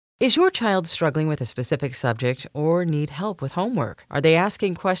Is your child struggling with a specific subject or need help with homework? Are they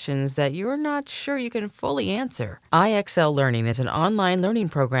asking questions that you're not sure you can fully answer? IXL Learning is an online learning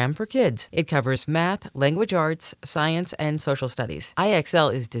program for kids. It covers math, language arts, science, and social studies.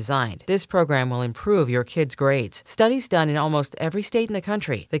 IXL is designed. This program will improve your kids' grades. Studies done in almost every state in the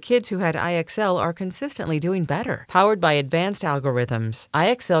country. The kids who had IXL are consistently doing better. Powered by advanced algorithms,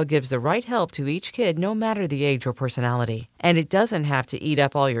 IXL gives the right help to each kid no matter the age or personality. And it doesn't have to eat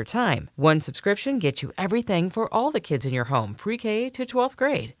up all your time. One subscription gets you everything for all the kids in your home, pre-K to 12th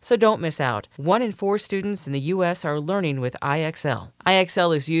grade. So don't miss out. 1 in 4 students in the U.S. are learning with IXL.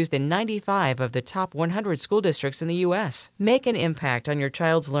 IXL is used in 95 of the top 100 school districts in the U.S. Make an impact on your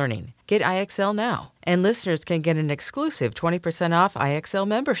child's learning. Get IXL now. And listeners can get an exclusive 20% off IXL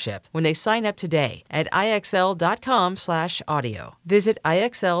membership when they sign up today at IXL.com/audio. Visit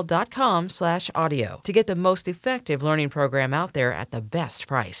IXL.com/audio to get the most effective learning program out there at the best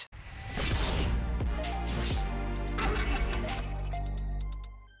price.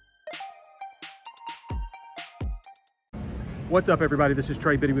 What's up, everybody? This is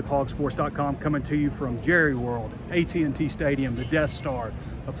Trey Biddy with Hogsports.com coming to you from Jerry World, AT&T Stadium, the Death Star,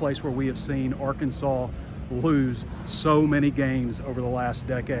 a place where we have seen Arkansas lose so many games over the last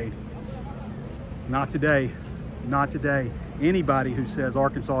decade. Not today. Not today. Anybody who says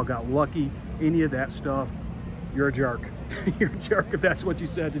Arkansas got lucky, any of that stuff, you're a jerk. You're a jerk if that's what you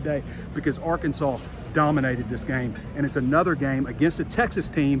said today, because Arkansas dominated this game. And it's another game against a Texas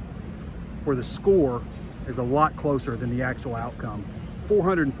team where the score is a lot closer than the actual outcome.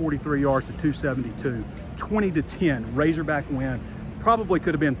 443 yards to 272, 20-10 Razorback win. Probably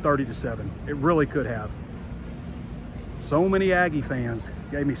could have been 30-7. It really could have. So many Aggie fans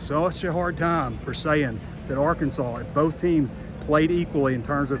gave me such a hard time for saying that Arkansas, if both teams played equally in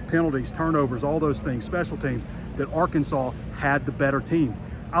terms of penalties, turnovers, all those things, special teams, that Arkansas had the better team.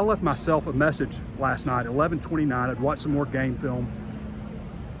 I left myself a message last night, 11:29. I'd watched some more game film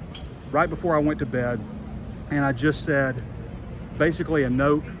right before I went to bed. And I just said, basically a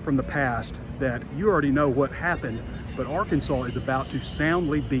note from the past that you already know what happened, but Arkansas is about to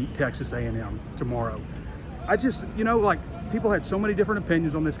soundly beat Texas A&M tomorrow. I just, like, people had so many different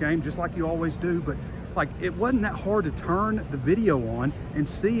opinions on this game, just like you always do, but like, it wasn't that hard to turn the video on and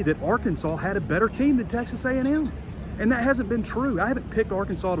see that Arkansas had a better team than Texas A&M. And that hasn't been true. I haven't picked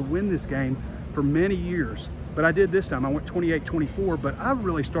Arkansas to win this game for many years. But I did this time. I went 28-24, but I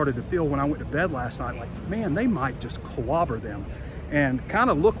really started to feel when I went to bed last night, like, man, they might just clobber them. And kind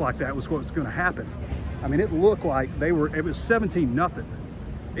of looked like that was what was going to happen. I mean, it looked like it was 17-0.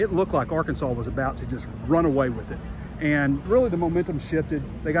 It looked like Arkansas was about to just run away with it. And really the momentum shifted.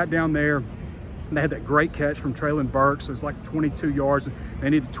 They got down there, and they had that great catch from Traylon Burks. It was like 22 yards. They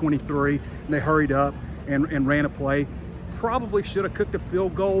needed 23, and they hurried up and ran a play. Probably should have cooked a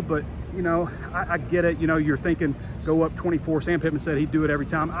field goal, but I get it. You're thinking go up 24. Sam Pittman said he'd do it every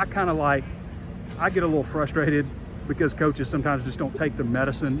time. I get a little frustrated because coaches sometimes just don't take the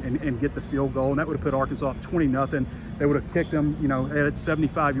medicine and get the field goal. And that would have put Arkansas up 20-0. They would have kicked them, they had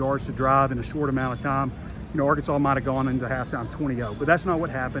 75 yards to drive in a short amount of time. Arkansas might have gone into halftime 20-0, but that's not what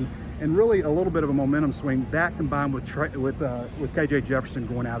happened. And really a little bit of a momentum swing, that combined with KJ Jefferson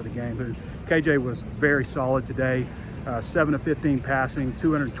going out of the game, who KJ was very solid today. 7 of 15 passing,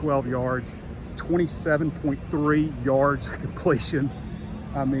 212 yards, 27.3 yards completion.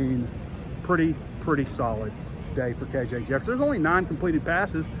 I mean, pretty solid day for KJ Jefferson. There's only 9 completed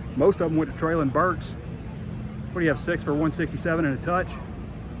passes. Most of them went to Traylon Burks. What do you have, 6 for 167 and a touch?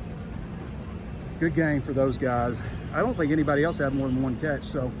 Good game for those guys. I don't think anybody else had more than 1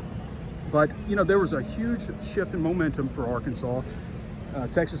 catch. But there was a huge shift in momentum for Arkansas.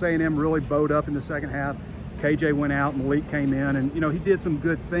 Texas A&M really bowed up in the second half. KJ went out, Malik came in, and he did some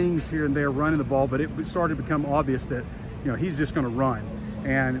good things here and there running the ball, but it started to become obvious that he's just going to run.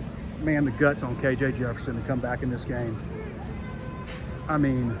 And man, the guts on KJ Jefferson to come back in this game. I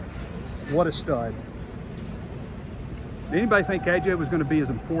mean, what a stud. Did anybody think KJ was going to be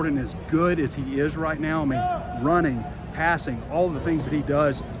as important, as good as he is right now? I mean, running, passing, all the things that he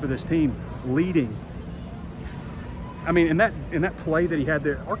does for this team, leading. I mean, in that play that he had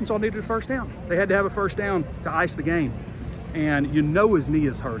there, Arkansas needed a first down. They had to have a first down to ice the game. And his knee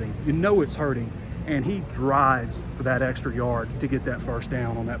is hurting. It's hurting. And he drives for that extra yard to get that first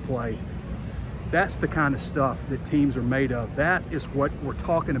down on that play. That's the kind of stuff that teams are made of. That is what we're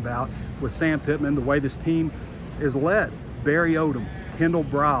talking about with Sam Pittman, the way this team is led. Barry Odom, Kendall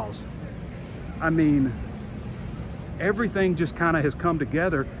Browse. I mean, everything just kind of has come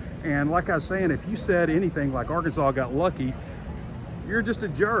together. And like I was saying, if you said anything like Arkansas got lucky, you're just a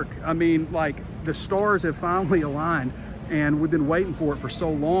jerk. I mean, like, the stars have finally aligned. And we've been waiting for it for so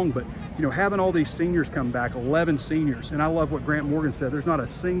long, but you know, having all these seniors come back, 11 seniors, and I love what Grant Morgan said, there's not a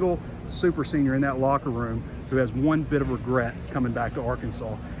single super senior in that locker room who has one bit of regret coming back to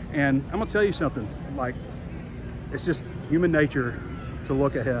Arkansas. And I'm gonna tell you something, like, it's just human nature to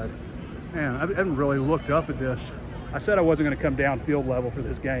look ahead. Man, I haven't really looked up at this. I said I wasn't gonna come down field level for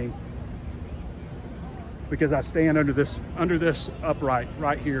this game because I stand under this upright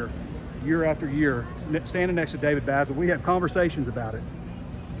right here, year after year, standing next to David Basil. We had conversations about it.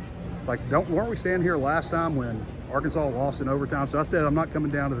 Like, weren't we standing here last time when Arkansas lost in overtime? So I said I'm not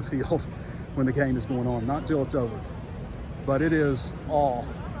coming down to the field when the game is going on, not till it's over. But it is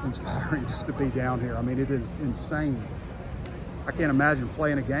awe-inspiring just to be down here. I mean, it is insane. I can't imagine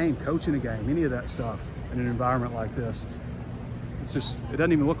playing a game, coaching a game, any of that stuff in an environment like this. It's just, it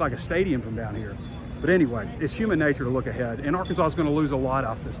doesn't even look like a stadium from down here. But anyway, it's human nature to look ahead, and Arkansas is going to lose a lot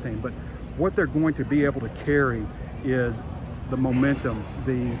off this team, but what they're going to be able to carry is the momentum,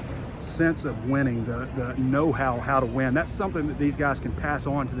 the sense of winning, the know-how, how to win. That's something that these guys can pass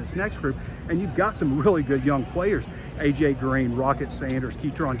on to this next group, and you've got some really good young players. A.J. Green, Rocket Sanders,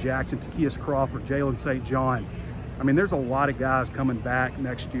 Ketron Jackson, Takias Crawford, Jalen St. John. I mean, there's a lot of guys coming back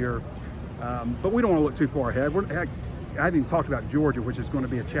next year, but we don't want to look too far ahead. I haven't even talked about Georgia, which is going to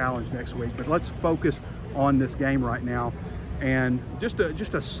be a challenge next week, but let's focus on this game right now. And just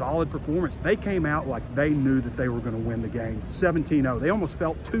a solid performance. They came out like they knew that they were going to win the game, 17-0. They almost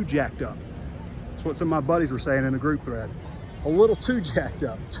felt too jacked up. That's what some of my buddies were saying in the group thread. A little too jacked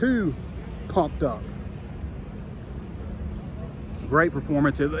up, too pumped up. Great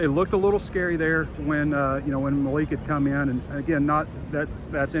performance. It looked a little scary there when when Malik had come in, and again, not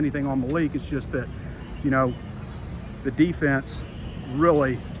that's anything on Malik. It's just that, you know, the defense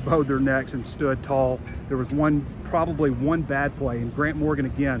really bowed their necks and stood tall. There was probably one bad play, and Grant Morgan,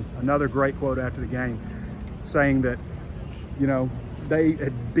 again, another great quote after the game, saying that, you know, they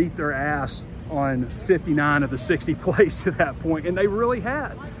had beat their ass on 59 of the 60 plays to that point, and they really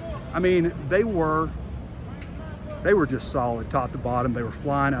had. I mean, they were just solid top to bottom. They were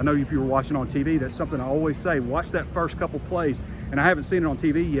flying. I know if you were watching on TV, that's something I always say, watch that first couple plays. And I haven't seen it on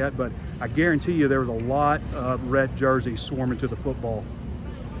TV yet, but I guarantee you there was a lot of red jerseys swarming to the football.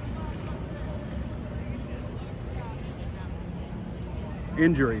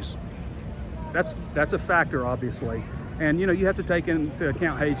 Injuries. That's a factor, obviously. And, you know, you have to take into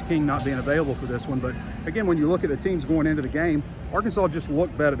account Hayes King not being available for this one. But, again, when you look at the teams going into the game, Arkansas just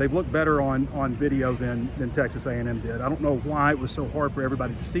looked better. They've looked better on video than Texas A&M did. I don't know why it was so hard for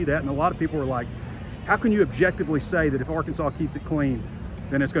everybody to see that. And a lot of people were like, how can you objectively say that if Arkansas keeps it clean,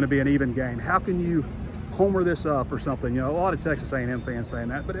 then it's going to be an even game? How can you homer this up or something? You know, a lot of Texas A&M fans saying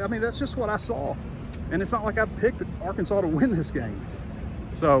that. But, I mean, that's just what I saw. And it's not like I picked Arkansas to win this game.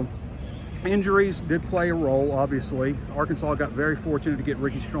 So injuries did play a role, obviously. Arkansas got very fortunate to get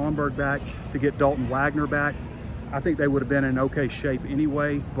Ricky Stromberg back, to get Dalton Wagner back. I think they would have been in okay shape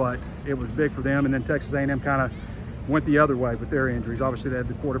anyway, but it was big for them. And then Texas A&M kind of went the other way with their injuries. Obviously, they had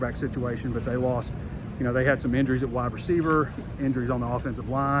the quarterback situation, but they lost. You know, they had some injuries at wide receiver, injuries on the offensive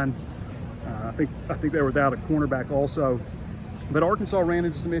line. I think they were without a cornerback also. But Arkansas ran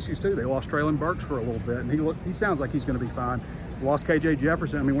into some issues too. They lost Traylon Burks for a little bit, and he sounds like he's going to be fine. Lost KJ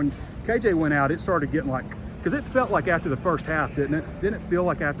Jefferson. I mean, when KJ went out, it started getting like, because it felt like after the first half, didn't it? Didn't it feel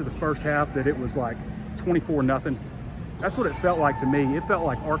like after the first half that it was like 24-0? That's what it felt like to me. It felt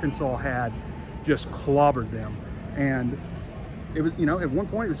like Arkansas had just clobbered them. And it was, you know, at one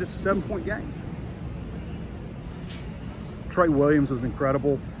point it was just a 7-point game. Trey Williams was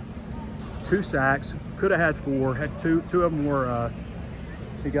incredible. 2 sacks, could have had 4, had two of them were,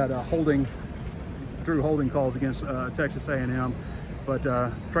 he got drew holding calls against Texas A&M, but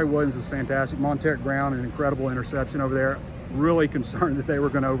Trey Williams was fantastic. Monteric Brown, an incredible interception over there. Really concerned that they were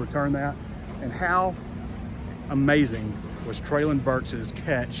going to overturn that. And how amazing was Traylon Burks'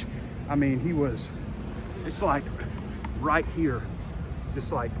 catch. I mean, it's like right here,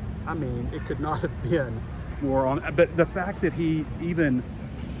 just like, I mean, it could not have been more on. But the fact that he even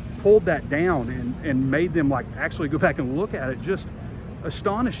pulled that down and made them like actually go back and look at it, just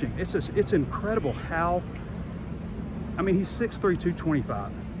astonishing. It's incredible how, I mean, he's 6'3",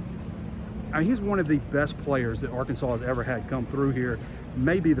 225. I mean, he's one of the best players that Arkansas has ever had come through here.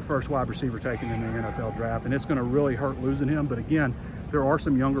 Maybe the first wide receiver taken in the NFL draft, and it's going to really hurt losing him. But again, there are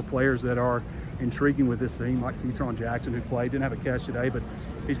some younger players that are intriguing with this team, like Ketron Jackson, who didn't have a catch today, but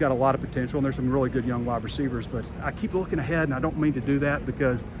he's got a lot of potential, and there's some really good young wide receivers. But I keep looking ahead, and I don't mean to do that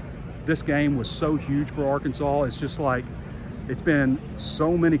because this game was so huge for Arkansas. It's just like, it's been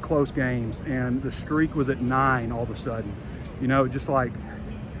so many close games, and the streak was at 9 all of a sudden. You know, just like,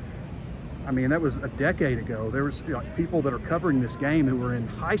 I mean, that was a decade ago. There was people that are covering this game who were in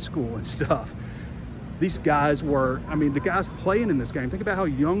high school and stuff. These guys were, I mean, the guys playing in this game, think about how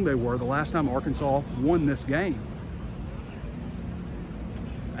young they were the last time Arkansas won this game.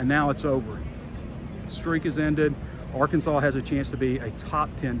 And now it's over. The streak has ended. Arkansas has a chance to be a top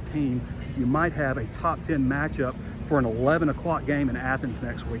 10 team. You might have a top 10 matchup for an 11 o'clock game in Athens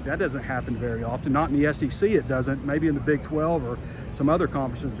next week. That doesn't happen very often. Not in the SEC, it doesn't. Maybe in the Big 12 or some other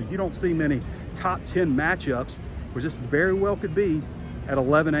conferences, but you don't see many top 10 matchups, which this very well could be at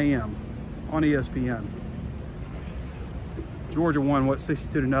 11 a.m. on ESPN. Georgia won,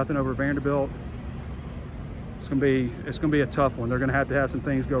 62-0 over Vanderbilt. It's gonna be a tough one. They're gonna have some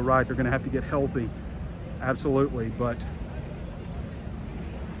things go right. They're gonna have to get healthy, absolutely. But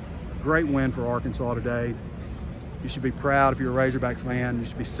great win for Arkansas today. You should be proud if you're a Razorback fan. You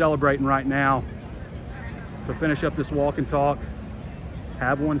should be celebrating right now. So finish up this walk and talk.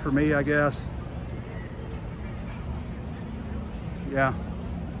 Have one for me, I guess. Yeah.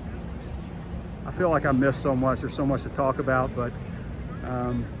 I feel like I missed so much. There's so much to talk about, but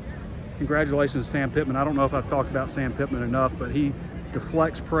congratulations to Sam Pittman. I don't know if I've talked about Sam Pittman enough, but he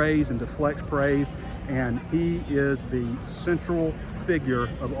deflects praise, and he is the central figure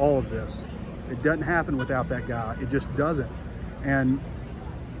of all of this. It doesn't happen without that guy. It just doesn't. And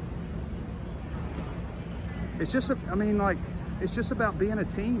it's just, it's just about being a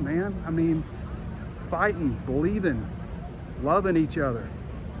team, man. I mean, fighting, believing, loving each other.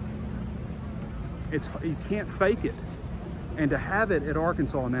 You can't fake it. And to have it at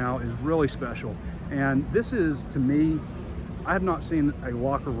Arkansas now is really special. And this is, to me, I have not seen a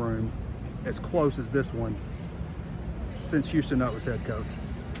locker room as close as this one since Houston Nutt was head coach.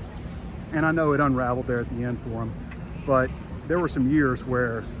 And I know it unraveled there at the end for him, but there were some years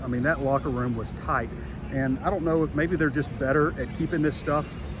where, that locker room was tight. And I don't know if maybe they're just better at keeping this stuff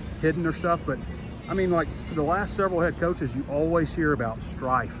hidden or stuff, but for the last several head coaches, you always hear about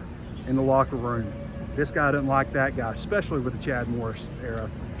strife in the locker room. This guy didn't like that guy, especially with the Chad Morris era.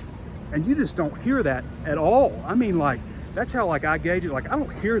 And you just don't hear that at all. That's how I gauge it. I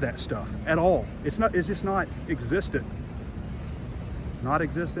don't hear that stuff at all. It's just not existent. Not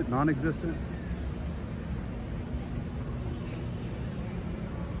existent, non-existent.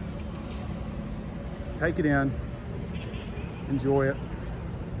 Take it in, enjoy it.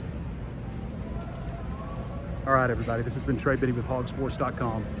 All right, everybody, this has been Trey Biddy with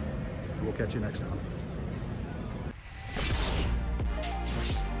hogsports.com. We'll catch you next time.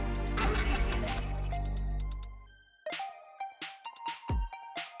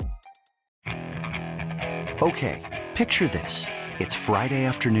 Okay, picture this. It's Friday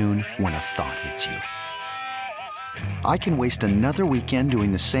afternoon when a thought hits you. I can waste another weekend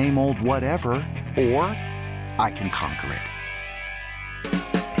doing the same old whatever, or I can conquer it.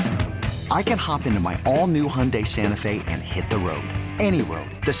 I can hop into my all-new Hyundai Santa Fe and hit the road. Any road.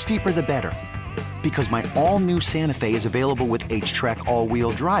 The steeper, the better. Because my all-new Santa Fe is available with H-Track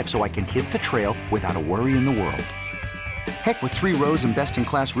all-wheel drive, so I can hit the trail without a worry in the world. Heck, with 3 rows and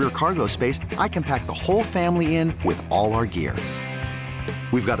best-in-class rear cargo space, I can pack the whole family in with all our gear.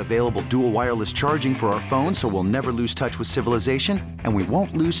 We've got available dual wireless charging for our phones, so we'll never lose touch with civilization, and we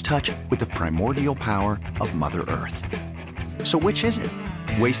won't lose touch with the primordial power of Mother Earth. So which is it?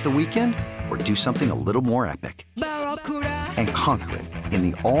 Waste the weekend or do something a little more epic? And conquer it in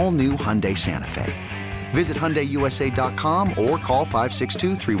the all-new Hyundai Santa Fe. Visit HyundaiUSA.com or call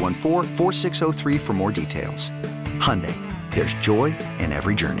 562-314-4603 for more details. Hyundai, there's joy in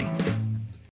every journey.